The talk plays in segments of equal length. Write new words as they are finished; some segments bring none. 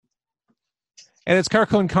And it's Car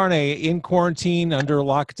Con Carne in quarantine, under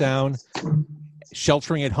lockdown,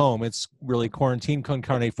 sheltering at home. It's really quarantine con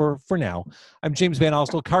carne for now. I'm James Van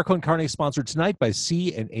Alstel. Car Con Carne sponsored tonight by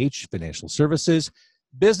C&H Financial Services.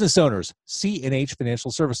 Business owners, C&H Financial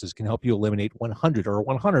Services can help you eliminate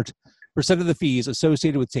 100% of the fees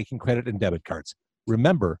associated with taking credit and debit cards.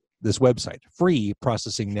 Remember this website,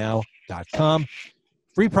 freeprocessingnow.com.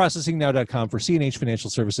 freeprocessingnow.com for C&H Financial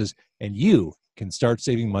Services, and you can start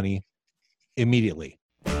saving money immediately.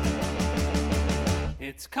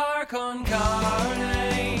 It's Car Con Carne.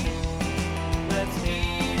 Let's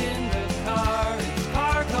eat in the car. It's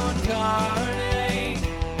Car Con Carne.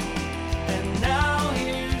 And now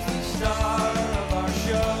here's the star of our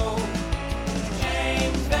show,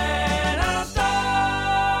 James Van Alstel.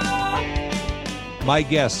 My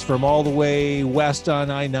guest from all the way west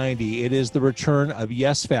on I-90, it is the return of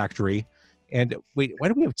Yes Factory. And wait, why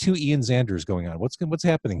do we have two Ian Zanders going on? What's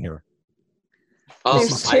happening here?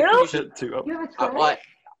 There's two? You have a twin?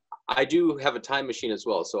 I do have a time machine as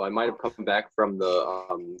well, so I might have come back from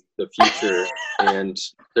the future, and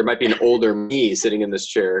there might be an older me sitting in this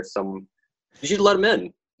chair. You should let him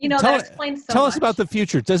in. You know, that explains so Tell much. us about the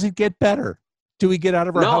future. Does it get better? Do we get out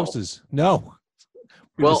of our houses? No.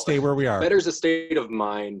 We will stay where we are. Better's a state of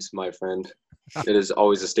mind, my friend. It is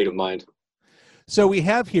always a state of mind. So we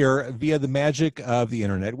have here, via the magic of the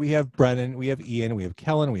internet, we have Brennan, we have Ian, we have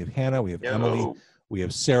Kellen, we have Hannah, we have Emily, we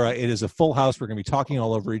have Sarah. It is a full house. We're going to be talking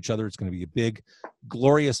all over each other. It's going to be a big,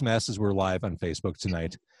 glorious mess as we're live on Facebook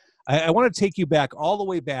tonight. I want to take you back, all the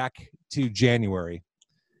way back to January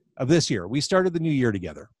of this year. We started the new year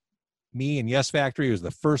together. Me and Yes Factory. It was the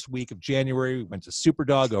first week of January. We went to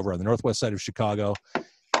Superdog over on the northwest side of Chicago.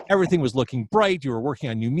 Everything was looking bright. You were working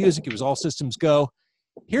on new music. It was all systems go.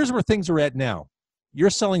 Here's where things are at now. You're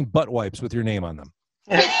selling butt wipes with your name on them.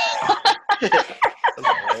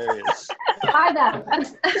 Hilarious. Buy them.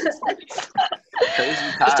 Crazy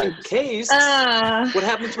Just in case, what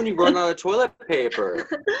happens when you run out of toilet paper?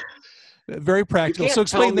 Very practical. So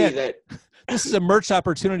explain that. This is a merch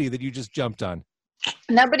opportunity that you just jumped on.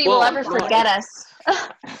 Nobody will ever forget us.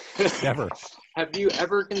 Never. Have you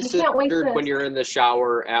ever considered when you're in the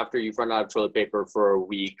shower after you've run out of toilet paper for a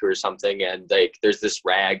week or something, and like there's this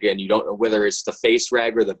rag and you don't know whether it's the face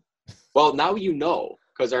rag or well, now you know,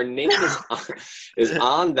 because our name is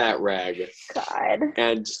on that rag. God.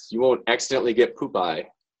 And you won't accidentally get poop eye.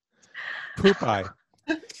 Poop eye.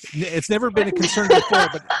 It's never been a concern before,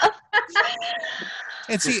 but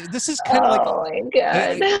and see, this is kind of my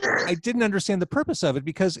God. I didn't understand the purpose of it,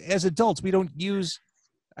 because as adults we don't use,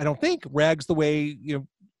 I don't think, rags the way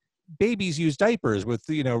babies use diapers with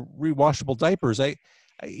rewashable diapers. You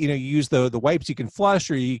use the wipes you can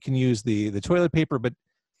flush, or you can use the toilet paper, but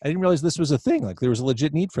I didn't realize this was a thing. Like there was a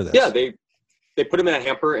legit need for this. Yeah, they put them in a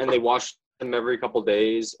hamper and they wash them every couple of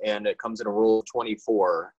days, and it comes in a roll of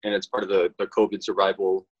 24, and it's part of the COVID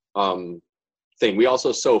survival thing. We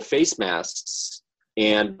also sew face masks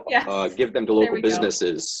and give them to local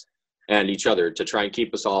businesses and each other to try and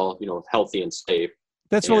keep us all healthy and safe.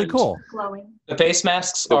 That's really cool. The face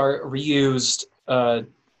masks are reused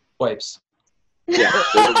wipes. Yeah,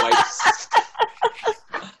 they're wipes.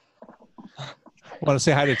 I want to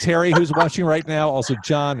say hi to Terry, who's watching right now. Also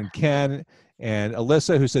John and Ken and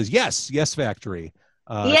Alyssa, who says, yes Factory.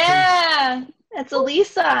 That's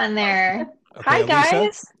Elisa on there. Okay, hi,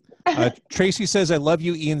 guys. Tracy says, I love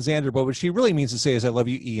you, Ian Zander. But what she really means to say is, I love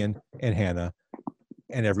you, Ian and Hannah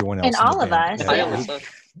and everyone else. And all of us.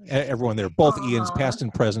 Everyone there, both Ians, past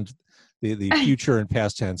and present, the future and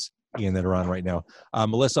past tense Ian that are on right now.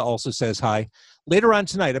 Melissa also says hi. Later on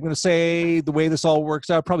tonight, I'm going to say the way this all works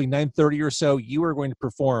out, probably 9:30 or so, you are going to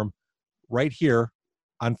perform right here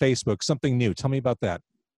on Facebook, something new. Tell me about that.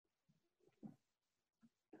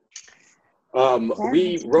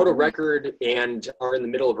 We wrote a record and are in the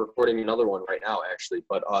middle of recording another one right now, actually.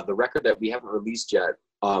 But the record that we haven't released yet,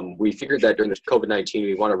 we figured that during this COVID-19,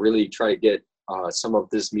 we want to really try to get some of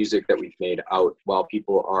this music that we've made out while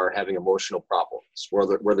people are having emotional problems,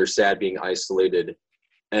 where they're sad, being isolated,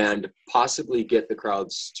 and possibly get the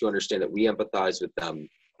crowds to understand that we empathize with them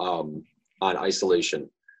on isolation,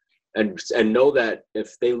 and know that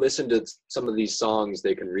if they listen to some of these songs,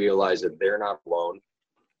 they can realize that they're not alone,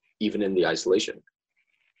 even in the isolation.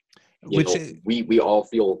 We all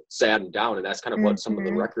feel sad and down, and that's kind of what some of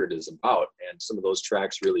the record is about, and some of those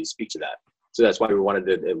tracks really speak to that. So that's why we wanted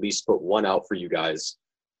to at least put one out for you guys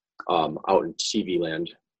out in TV land,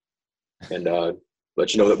 and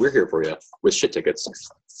let you know that we're here for you with shit tickets.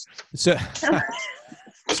 So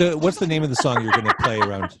what's the name of the song you're going to play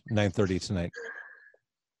around 9:30 tonight?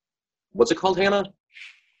 What's it called, Hannah?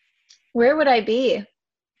 Where would I be?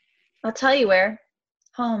 I'll tell you where.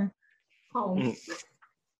 Home. Home.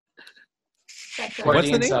 That's right. What's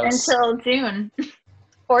the Guardian's name? house. Until June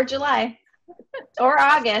or July or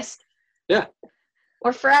August. Yeah.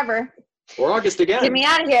 Or forever. Or August again. Get me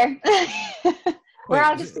out of here. Wait, or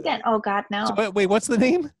August again. Oh God, no. So, wait, what's the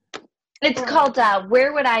name? It's called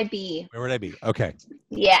Where Would I Be? Where would I be? Okay.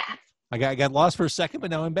 Yeah. I got lost for a second, but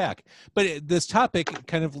now I'm back. But this topic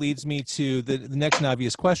kind of leads me to the next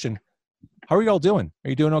obvious question. How are you all doing? Are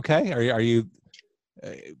you doing okay? Are you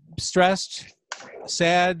stressed,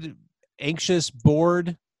 sad, anxious,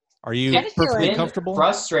 bored? Are you I just feel perfectly like- comfortable?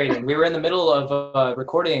 Frustrating. We were in the middle of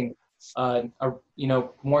recording,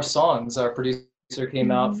 more songs. Our producer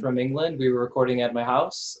came out from England. We were recording at my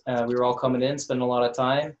house. We were all coming in, spending a lot of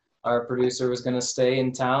time. Our producer was going to stay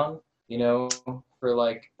in town, for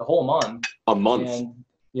like the whole month. A month. And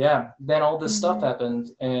yeah, then all this stuff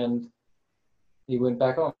happened, and he went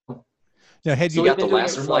back home. Now, had So you we got been the doing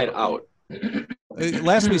last it flight remotely. out.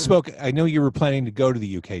 last we spoke, I know you were planning to go to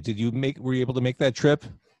the UK. Were you able to make that trip?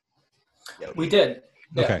 We did.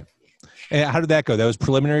 Yeah. Okay. And how did that go? That was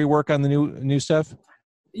preliminary work on the new stuff?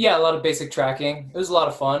 Yeah, a lot of basic tracking. It was a lot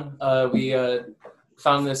of fun. We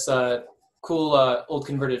found this cool old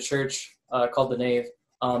converted church called the Nave.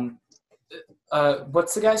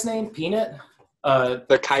 What's the guy's name? Peanut?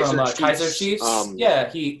 The Kaiser from Chiefs. Kaiser Chiefs. Yeah,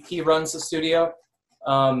 he runs the studio.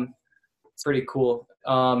 It's pretty cool.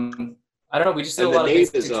 I don't know. We just did a And the lot of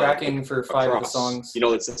Nave basic is tracking for 5 of the cross. songs.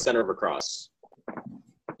 It's the center of a cross.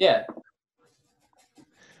 Yeah.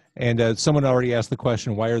 And someone already asked the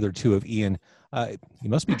question, why are there two of Ian? You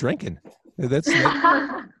must be drinking.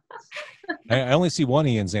 I only see one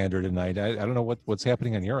Ian Zander tonight. I don't know what's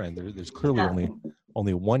happening on your end. There's clearly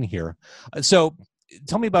only one here. So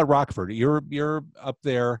tell me about Rockford. You're up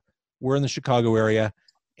there. We're in the Chicago area.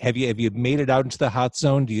 Have you made it out into the hot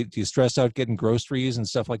zone? Do you stress out getting groceries and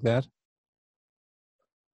stuff like that?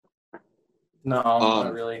 No,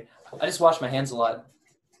 not really. I just wash my hands a lot.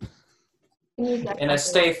 And And I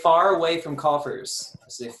stay far away from coffers.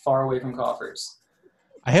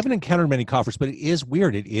 I haven't encountered many coffers, but it is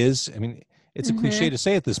weird. It is. I mean, it's a cliche to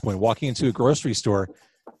say at this point. Walking into a grocery store,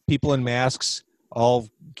 people in masks, all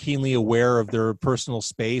keenly aware of their personal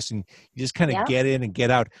space, and you just kind of get in and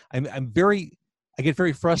get out. I get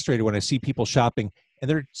very frustrated when I see people shopping and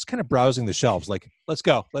they're just kind of browsing the shelves. Like, let's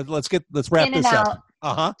go. Let's wrap In and this out.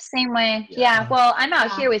 up. Same way. Yeah. Well, I'm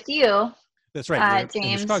out here with you, That's right. You're in the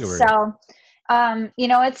James. Chicago area. So,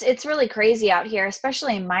 it's really crazy out here,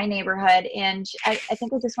 especially in my neighborhood. And I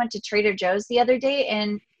think I just went to Trader Joe's the other day,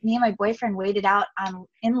 and me and my boyfriend waited out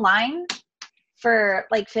in line for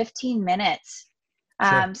like 15 minutes,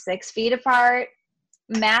 Sure. 6 feet apart.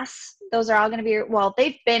 Masks, those are all going to be, well,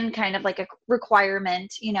 they've been kind of like a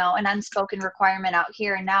requirement, an unspoken requirement out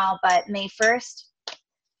here now, but May 1st,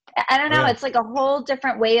 I don't know. Yeah. It's like a whole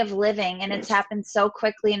different way of living, and it's happened so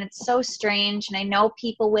quickly, and it's so strange. And I know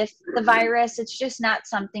people with the virus, it's just not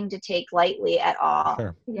something to take lightly at all.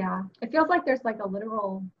 Sure. Yeah, it feels like there's like a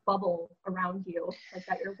literal bubble around you, like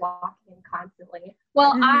that you're walking in constantly.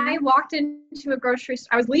 Well, I walked into a grocery store.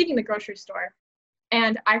 I was leaving the grocery store,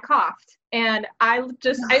 and I coughed. And I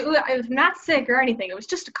was not sick or anything. It was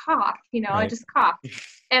just a cough, I Right. just coughed.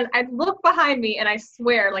 And I looked behind me, and I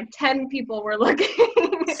swear, like 10 people were looking.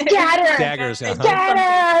 Scatter! Daggers. I did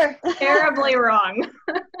Scatter! something terribly wrong.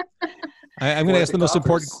 I'm going to ask the most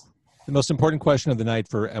Coffers. important question of the night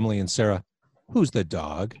for Emily and Sarah. Who's the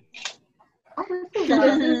dog? Oh, this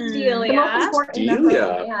is Delia. The most important member of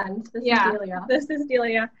Delia. the band. This Yeah. is Delia. This is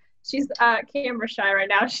Delia. She's camera shy right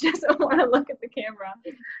now. She doesn't want to look at the camera.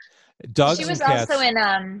 Dogs She was and cats. also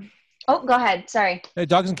in oh, go ahead. Sorry.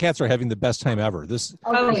 Dogs and cats are having the best time ever. This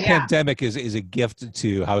Oh, yeah. pandemic is a gift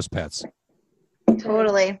to house pets.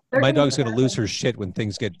 Totally. My dog's going to lose her shit when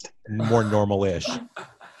things get more normal-ish.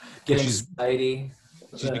 Getting She's- anxiety.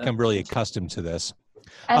 She's become really accustomed to this.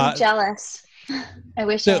 I'm jealous. I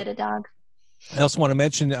wish I so- had a dog. I also want to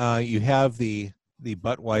mention you have the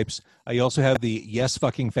butt wipes. You also have the Yes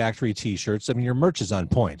Fucking Factory T-shirts. I mean, your merch is on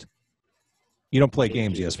point. You don't play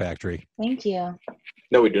games, Yes Factory. Thank you.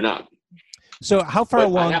 No, we do not. So how far But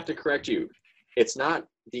along? I have to correct you. It's not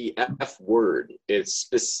the F word. It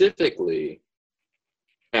specifically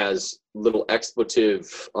has little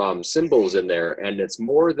expletive symbols in there, and it's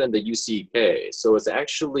more than the UCK. So it's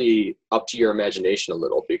actually up to your imagination a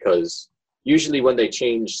little, because usually when they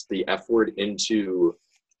change the F word into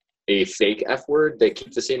a fake F word, they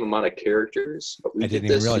keep the same amount of characters. But we I did didn't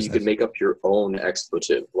even this so realize you that. could make up your own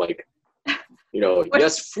expletive. Like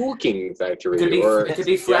Yes, Fuking Factory, Could be- or it could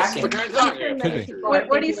be yes, fracking. Could be.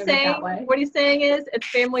 What he's saying? What he's saying is, it's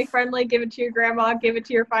family friendly. Give it to your grandma. Give it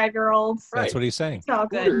to your 5-year-olds. Right. That's what he's saying. It's all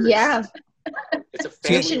good. Hooters. Yeah. It's a You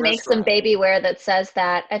family should make some restaurant. baby wear that says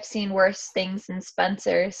that. I've seen worse things in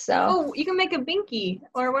Spencer's. So. Oh, you can make a binky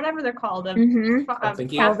or whatever they're called. Mhm.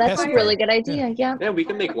 binky? Oh, that's a Pacifier. really good idea. Yeah. Yeah, we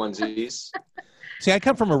can make onesies. See, I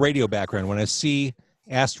come from a radio background. When I see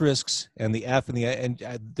asterisks and the F and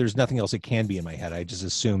there's nothing else it can be in my head. I just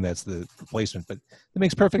assume that's the placement, but it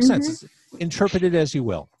makes perfect sense. Interpret it as you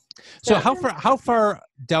will. So how far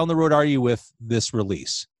down the road are you with this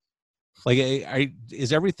release? Like,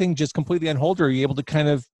 is everything just completely on hold, or are you able to kind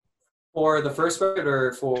of For the first record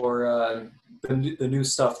or for the new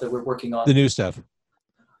stuff that we're working on? the new stuff?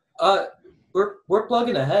 We're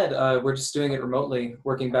plugging ahead. We're just doing it remotely,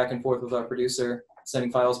 working back and forth with our producer,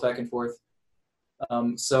 sending files back and forth.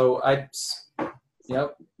 So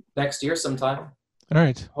next year sometime. All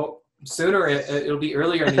right. Hope sooner. It'll be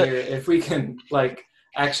earlier in the year if we can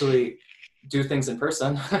actually do things in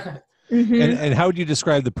person. Mhm. And how would you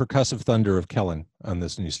describe the percussive thunder of Kellen on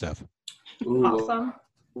this new stuff? Ooh. Awesome.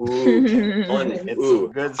 Ooh, fun. It's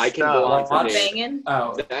Ooh, good I can go on stuff. for Lots days. Banging.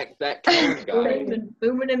 Oh, That Kellen guy.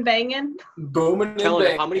 Booming and banging. booming and Kellen,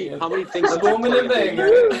 banging. how many things did you Booming play and in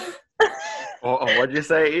the banging. UK? What'd you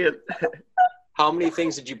say, Ian? How many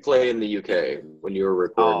things did you play in the UK when you were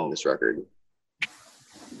recording this record?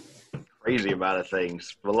 Crazy amount of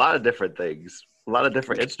things. A lot of different things. A lot of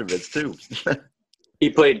different instruments too. He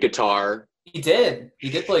played guitar. He did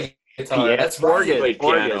play guitar. Yeah, That's organ. He right.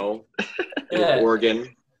 played piano. Yeah.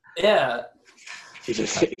 Organ. Yeah. He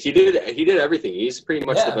did everything. He's pretty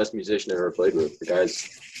much the Yeah. best musician I ever played with. The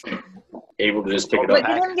guy's able to just pick it Look up.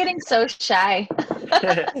 at him getting so shy.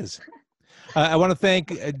 It is. I want to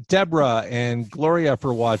thank Deborah and Gloria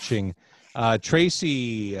for watching.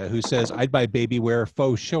 Tracy, who says, I'd buy baby wear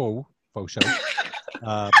faux show.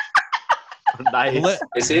 Nice. Meli-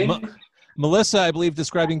 Is he? Melissa, I believe,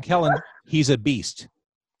 describing Kellen, he's a beast.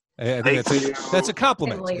 I think Thank you. that's a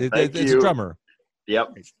compliment. Thank It's a you. drummer.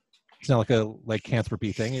 Yep. It's not like a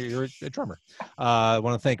lycanthropy thing. You're a drummer. I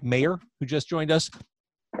want to thank Mayor, who just joined us.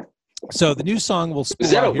 So the new song will spool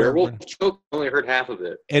Is that a out here. werewolf joke? I only heard half of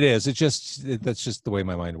it. It is. That's just the way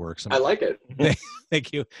my mind works. I like it.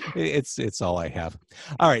 Thank you. It's all I have.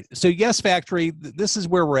 All right. So Yes Factory, this is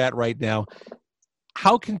where we're at right now.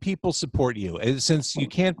 How can people support you? Since you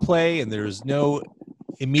can't play and there's no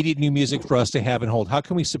immediate new music for us to have and hold, how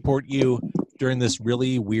can we support you during this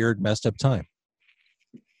really weird, messed up time?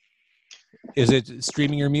 Is it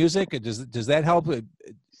streaming your music? Does that help?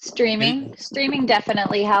 Streaming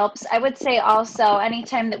definitely helps. I would say also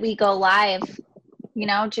anytime that we go live,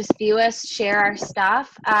 just view us, share our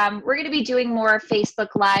stuff. We're going to be doing more Facebook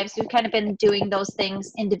lives. We've kind of been doing those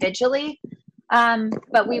things individually,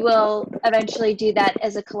 but we will eventually do that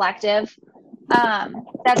as a collective.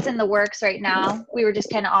 That's in the works right now. We were just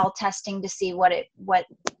kind of all testing to see what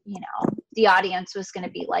the audience was going to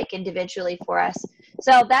be like individually for us.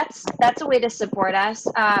 So that's a way to support us.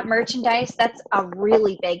 Merchandise, that's a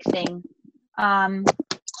really big thing.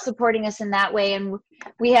 Supporting us in that way. And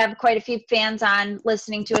we have quite a few fans on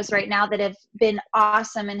listening to us right now that have been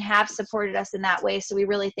awesome and have supported us in that way. So we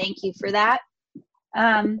really thank you for that.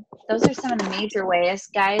 Those are some of the major ways,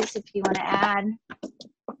 guys, if you want to add.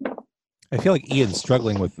 I feel like Ian's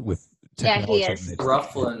struggling with Yeah, he technology. is.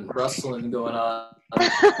 Rustling going on.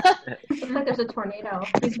 Looks like there's a tornado.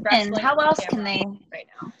 He's And wrestling how with else the can camera they? right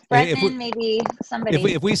now? If we- Brendan, maybe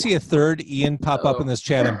somebody. If we see a third Ian pop up in this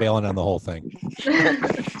chat, I'm bailing on the whole thing.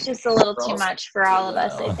 It's just a little too much for all of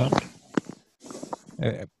us, I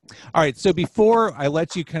think. All right. So before I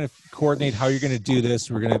let you kind of coordinate how you're going to do this,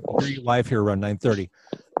 we're going to hear you live here around 9:30.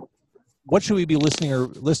 What should we be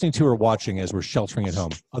listening to or watching as we're sheltering at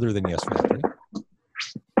home, other than Yes Factory?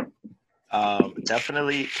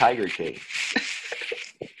 Definitely Tiger King.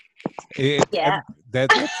 Yeah.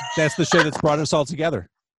 That's the show that's brought us all together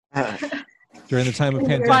during the time of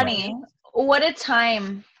pandemic. Funny. What a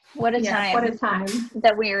time. What a Yeah, time what a time.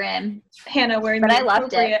 that we were in. Hannah wearing But the I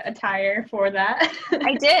loved appropriate attire for that.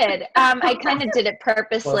 I did. I kind of did it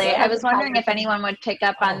purposely. that? I was wondering if anyone would pick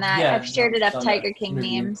up on that. Yeah, I've shared it up on Tiger that King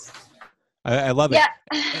interview. memes. I love it.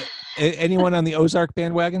 Yeah. Anyone on the Ozark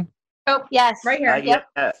bandwagon? Oh, Yes. right here. Not Yep.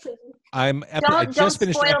 yet. I Don't just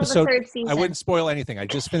finished spoil episode. the third season. I wouldn't spoil anything. I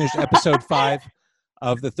just finished episode 5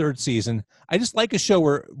 of the 3rd season. I just like a show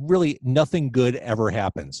where really nothing good ever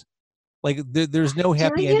happens. Like there's no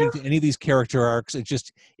happy you? ending to any of these character arcs. It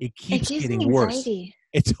It keeps gives me getting worse. anxiety.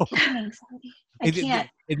 It's It gives me anxiety. I it, can't.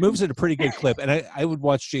 it moves at a pretty good clip, and I would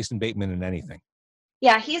watch Jason Bateman in anything.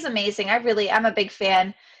 Yeah, he's amazing. I'm a big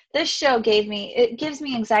fan. this show gives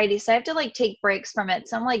me anxiety. So I have to like take breaks from it.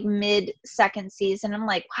 So I'm like mid second season. I'm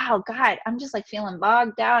like, wow, God, I'm just like feeling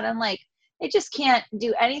bogged down. I'm like, they just can't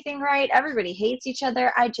do anything right. Everybody hates each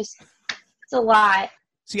other. It's a lot.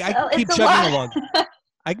 See, I can keep chugging along.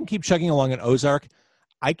 I can keep chugging along at Ozark.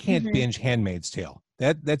 I can't binge Handmaid's Tale.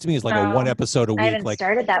 That to me is like a one episode a week. I haven't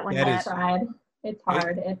started that one yet. It's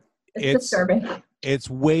hard. It's disturbing. It's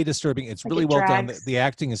way disturbing. It's really well done. The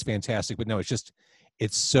acting is fantastic, but no,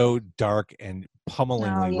 it's so dark and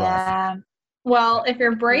pummelingly rough. Well, if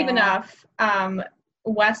you're brave enough,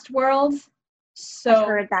 Westworld, so I've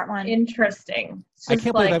heard that one. Interesting. I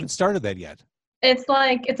can't believe I haven't started that yet. It's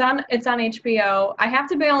like it's on HBO. I have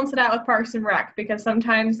to balance it out with Parks and Rec because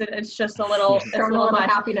sometimes it's just a little much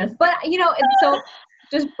happiness. But so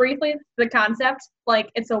just briefly the concept, like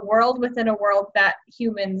it's a world within a world that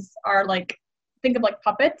humans are like, think of like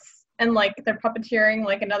puppets, and like they're puppeteering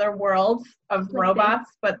like another world of robots,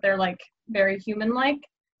 but they're like very human-like,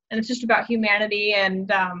 and it's just about humanity,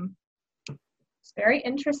 and it's very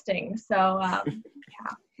interesting. So yeah.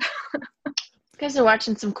 You guys are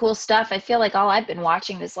watching some cool stuff. I feel like all I've been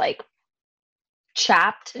watching is like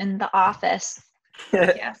Chopped and The Office.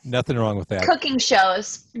 Yes. Nothing wrong with that. Cooking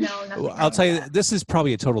shows. No, nothing. I'll tell you, this is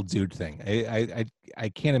probably a total dude thing. I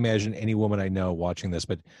can't imagine any woman I know watching this,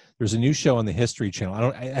 but there's a new show on the History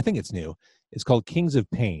Channel. I think it's new. It's called Kings of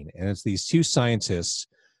Pain, and it's these two scientists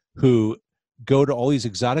who go to all these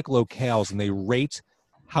exotic locales and they rate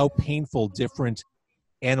how painful different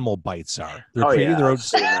animal bites are. They're creating their own.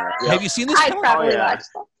 Have you seen this? I probably watched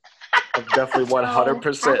that. I'm definitely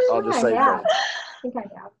 100% on the same I boat. think I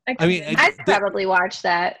have. I mean, I probably watched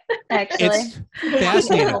that actually. it's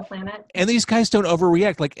fascinating. And these guys don't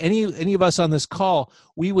overreact. Like any of us on this call,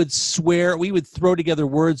 we would swear, we would throw together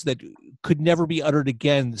words that could never be uttered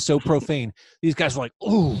again, so profane. These guys were like,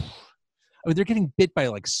 ooh. I mean, they're getting bit by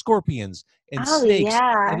like scorpions and snakes.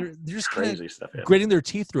 Yeah. And they're just Crazy stuff. Yeah. gritting their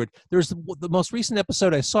teeth through it. There's the most recent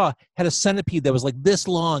episode I saw had a centipede that was like this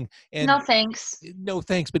long. And No thanks. no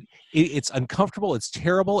thanks, but it's uncomfortable. It's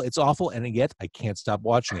terrible. It's awful. And yet I can't stop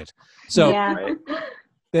watching it. So Yeah.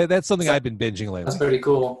 that's something I've been binging lately. That's pretty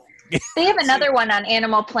cool. They have another one on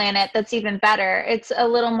Animal Planet that's even better. It's a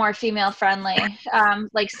little more female friendly.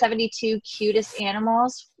 Like 72 cutest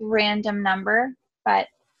animals, random number, but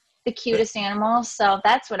the cutest animals. So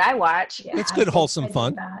that's what I watch. Yeah, It's good, wholesome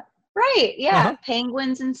fun. Right. Yeah. Uh-huh.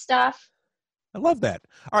 Penguins and stuff. I love that.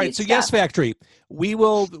 All right, Cute so stuff. Yes Factory, we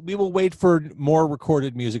will wait for more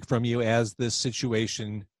recorded music from you as this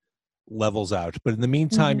situation levels out. But in the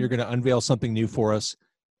meantime, you're going to unveil something new for us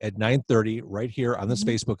at 9:30 right here on this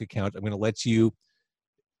Facebook account. I'm going to let you.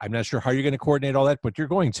 I'm not sure how you're going to coordinate all that, but you're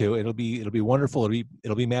going to. It'll be wonderful.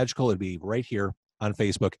 It'll be magical. It'll be right here on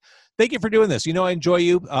Facebook. Thank you for doing this. I enjoy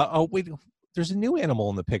you. Oh wait, there's a new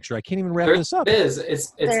animal in the picture. I can't even wrap this up. It is.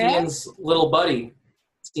 It's There Ian's little buddy.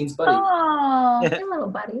 It's Ian's buddy. Oh, Hey, little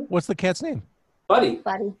buddy. What's the cat's name? Buddy.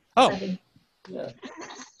 buddy. Oh, Buddy. Yeah.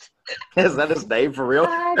 Is that his name for real?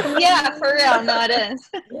 Yeah, for real. No, it is.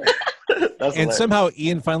 That's and hilarious. somehow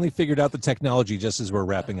Ian finally figured out the technology just as we're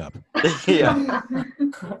wrapping up. Yeah.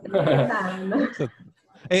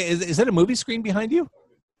 Hey, is that a movie screen behind you?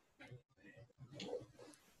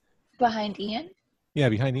 Behind Ian? Yeah,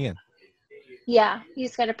 behind Ian. Yeah,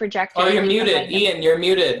 he's got a projector. Oh, you're right muted. behind him. Ian, you're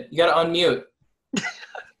muted. You got to unmute.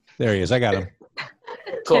 There he is. I got him.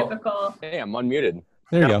 Cool. Typical. Hey, I'm unmuted.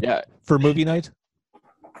 There you go. Yeah, For movie night?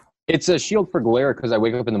 it's a shield for glare because I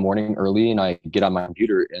wake up in the morning early and I get on my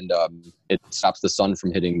computer and it stops the sun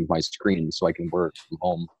from hitting my screen so I can work from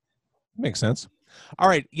home. Makes sense. All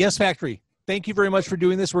right. Yes Factory. Thank you very much for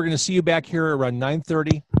doing this. We're going to see you back here around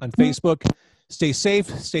 9:30 on Facebook. Stay safe,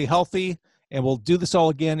 stay healthy, and we'll do this all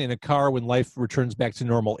again in a car when life returns back to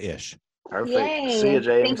normal-ish. Perfect. Yay. See you,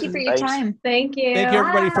 James. Thank you for your Thanks. time. Thank you. Thank you,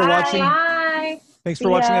 everybody, for watching. Bye. Thanks See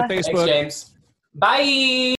for watching ya. on Facebook. Thanks, James. Bye.